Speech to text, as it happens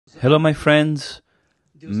Hello, my friends.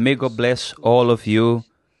 May God bless all of you,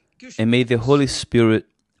 and may the Holy Spirit,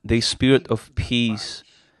 the Spirit of peace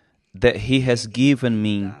that He has given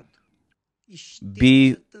me,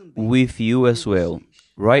 be with you as well,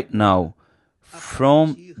 right now,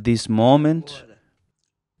 from this moment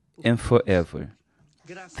and forever.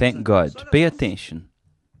 Thank God. Pay attention.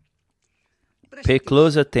 Pay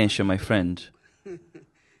close attention, my friend.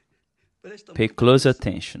 Pay close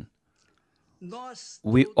attention.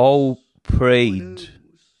 We all prayed.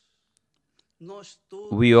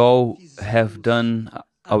 We all have done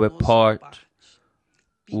our part.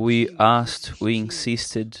 We asked, we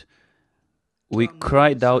insisted, we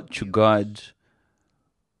cried out to God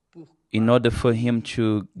in order for Him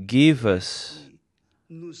to give us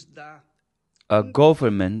a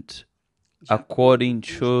government according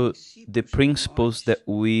to the principles that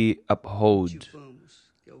we uphold,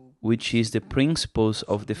 which is the principles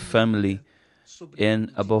of the family,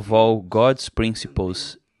 and above all, God's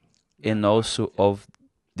principles, and also of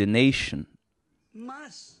the nation.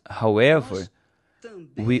 However,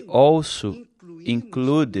 we also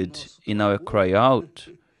included in our cry out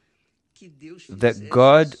that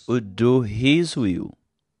God would do His will,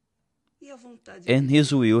 and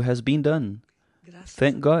His will has been done.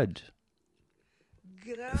 Thank God.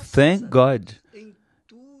 Thank God.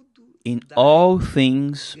 In all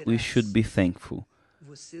things we should be thankful.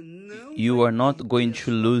 You are not going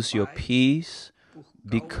to lose your peace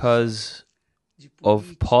because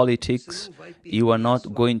of politics. You are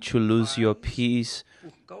not going to lose your peace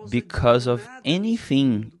because of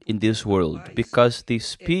anything in this world, because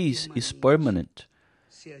this peace is permanent.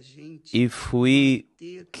 If we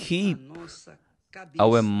keep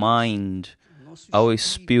our mind, our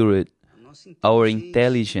spirit, our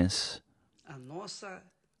intelligence,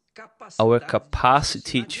 our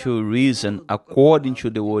capacity to reason according to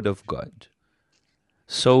the Word of God.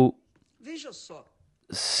 So,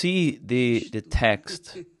 see the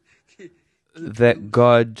text that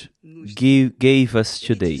God gave us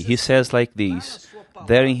today. He says like this,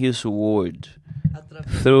 there in His Word,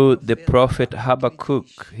 through the prophet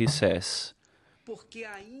Habakkuk, He says,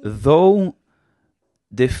 though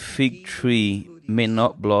the fig tree may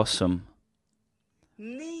not blossom,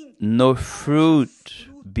 nor fruit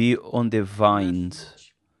be on the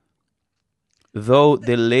vines, though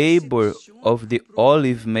the labor of the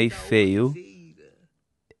olive may fail,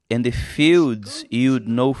 and the fields yield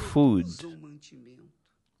no food,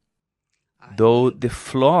 though the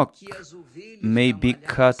flock may be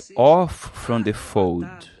cut off from the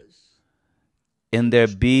fold, and there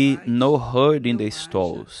be no herd in the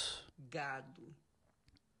stalls,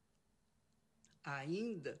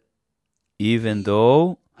 even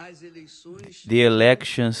though the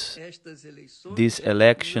elections, this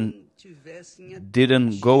election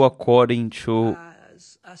didn't go according to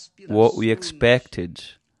what we expected,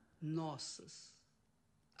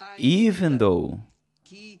 even though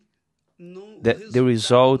that the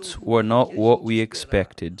results were not what we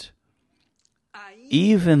expected,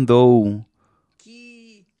 even though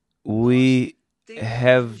we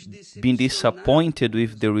have been disappointed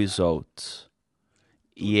with the results,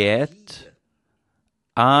 yet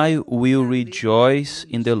I will rejoice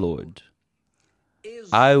in the Lord.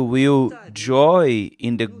 I will joy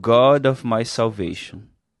in the God of my salvation.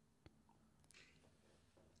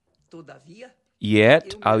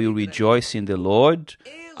 Yet I will rejoice in the Lord.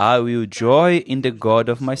 I will joy in the God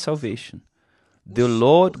of my salvation. The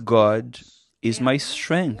Lord God is my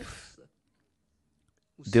strength.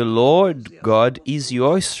 The Lord God is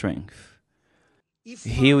your strength.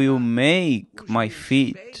 He will make my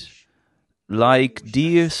feet like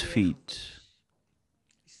deer's feet.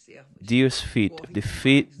 Deer's feet, the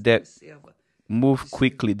feet that move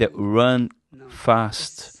quickly, that run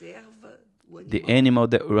fast. The animal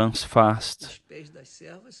that runs fast,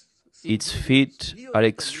 its feet are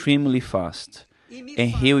extremely fast,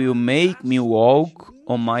 and He will make me walk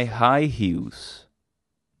on my high heels.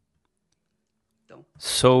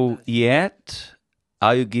 So, yet,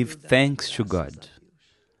 I will give thanks to God.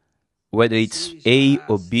 Whether it's A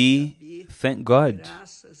or B, thank God.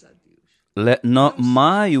 Let not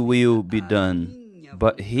my will be done,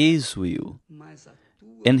 but His will.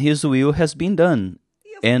 And His will has been done.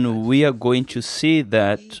 And we are going to see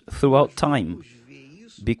that throughout time,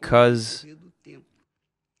 because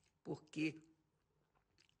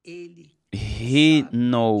He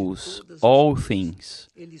knows all things.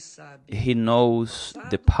 He knows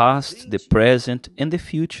the past, the present, and the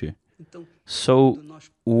future. So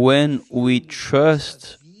when we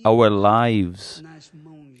trust our lives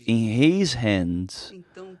in His hands,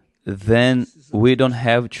 then we don't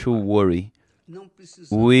have to worry.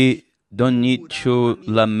 We don't need to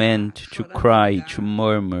lament, to cry, to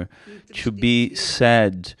murmur, to be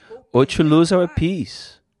sad, or to lose our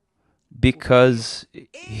peace. Because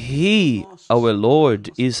He, our Lord,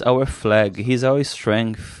 is our flag, He is our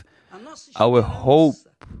strength. Our hope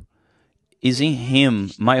is in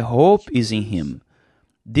Him. My hope is in Him.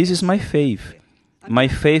 This is my faith. My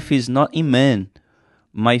faith is not in man.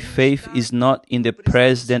 My faith is not in the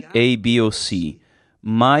president A, B, or C.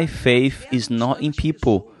 My faith is not in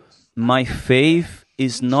people. My faith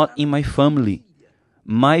is not in my family.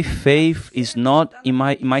 My faith is not in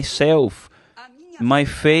myself. My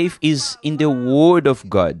faith is in the Word of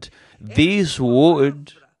God. This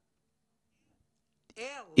Word,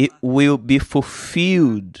 it will be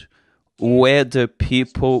fulfilled whether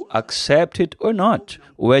people accept it or not,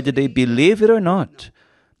 whether they believe it or not.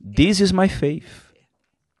 This is my faith.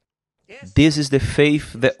 This is the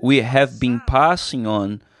faith that we have been passing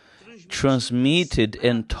on, transmitted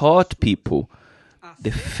and taught people.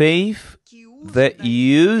 The faith that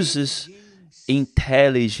uses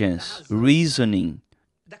intelligence, reasoning,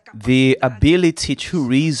 the ability to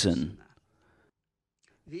reason.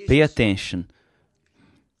 Pay attention.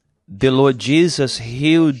 The Lord Jesus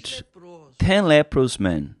healed 10 leprous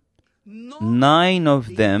men. 9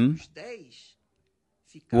 of them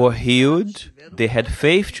were healed. They had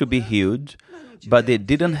faith to be healed, but they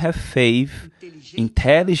didn't have faith,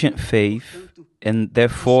 intelligent faith, and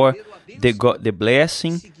therefore they got the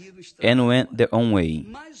blessing and went their own way.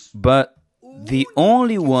 But the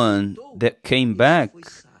only one that came back,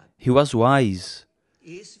 he was wise.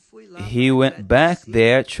 He went back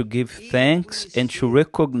there to give thanks and to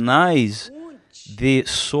recognize the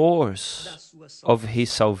source of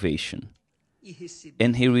his salvation.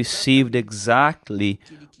 And he received exactly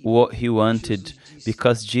what he wanted,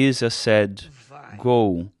 because Jesus said,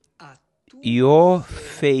 "Go, your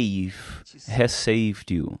faith has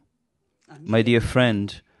saved you." My dear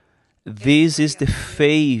friend, this is the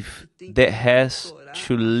faith that has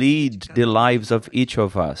to lead the lives of each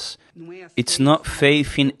of us. It's not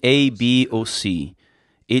faith in A, B, or C.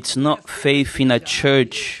 It's not faith in a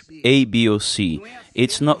church A, B, or C.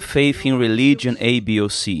 It's not faith in religion A, B, or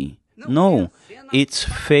C. No, it's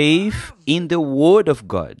faith in the Word of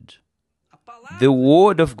God. The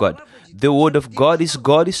Word of God. The Word of God is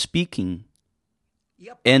God speaking.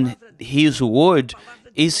 And His Word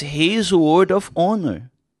is His word of honor.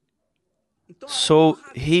 So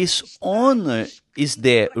His honor is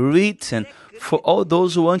there written for all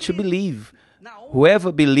those who want to believe.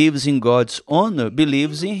 Whoever believes in God's honor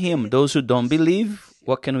believes in Him. Those who don't believe,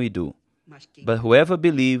 what can we do? But whoever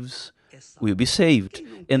believes will be saved.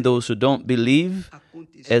 And those who don't believe,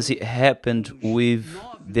 as it happened with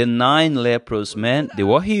the 9 leprous men, they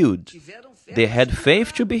were healed. They had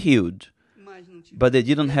faith to be healed, but they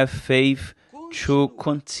didn't have faith to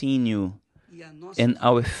continue. And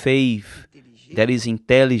our faith that is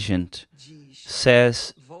intelligent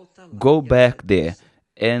says, go back there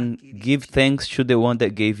and give thanks to the one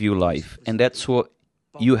that gave you life. And that's what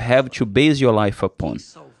you have to base your life upon.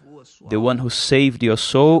 The one who saved your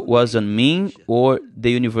soul wasn't me or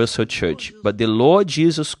the Universal Church, but the Lord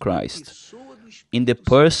Jesus Christ, in the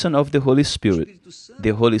person of the Holy Spirit.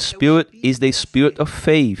 The Holy Spirit is the spirit of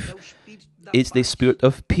faith. It's the spirit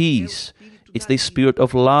of peace. It's the spirit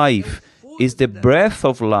of life. It's the breath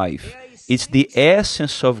of life. It's the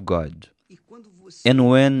essence of God. And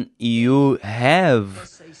when you have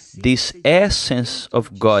this essence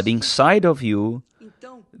of God inside of you,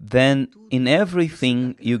 then in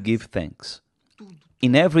everything you give thanks.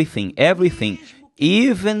 In everything, everything.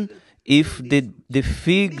 Even if the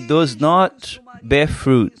fig does not bear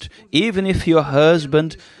fruit, even if your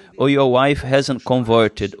husband or your wife hasn't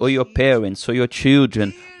converted, or your parents, or your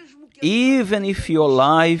children, even if your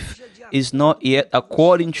life is not yet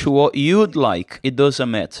according to what you'd like, it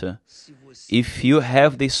doesn't matter. If you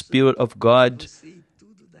have the Spirit of God,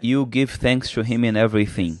 you give thanks to Him in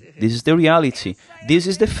everything. This is the reality. This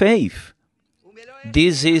is the faith.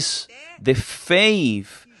 This is the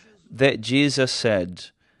faith that Jesus said,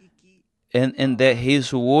 and that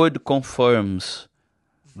His word confirms.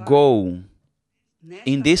 Go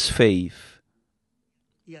in this faith,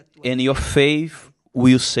 and your faith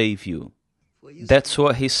will save you. That's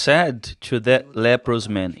what He said to that leprous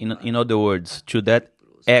man. In other words, to that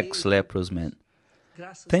ex-leprous man.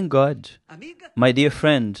 Thank God. My dear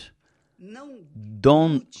friend,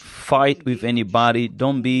 don't fight with anybody.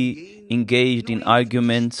 Don't be engaged in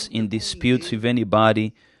arguments, in disputes with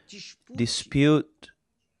anybody. Dispute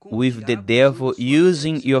with the devil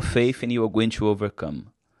using your faith, and you are going to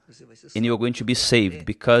overcome. And you are going to be saved,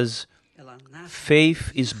 because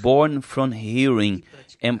faith is born from hearing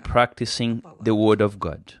and practicing the Word of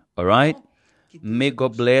God. All right? May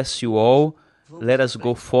God bless you all. Let us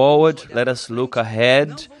go forward. Let us look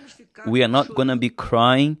ahead. We are not going to be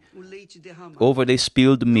crying over the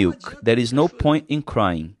spilled milk. There is no point in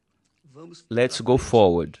crying. Let's go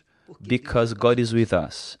forward because God is with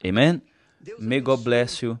us. Amen? May God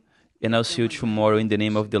bless you, and I'll see you tomorrow in the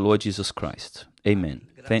name of the Lord Jesus Christ. Amen.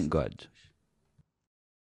 Thank God.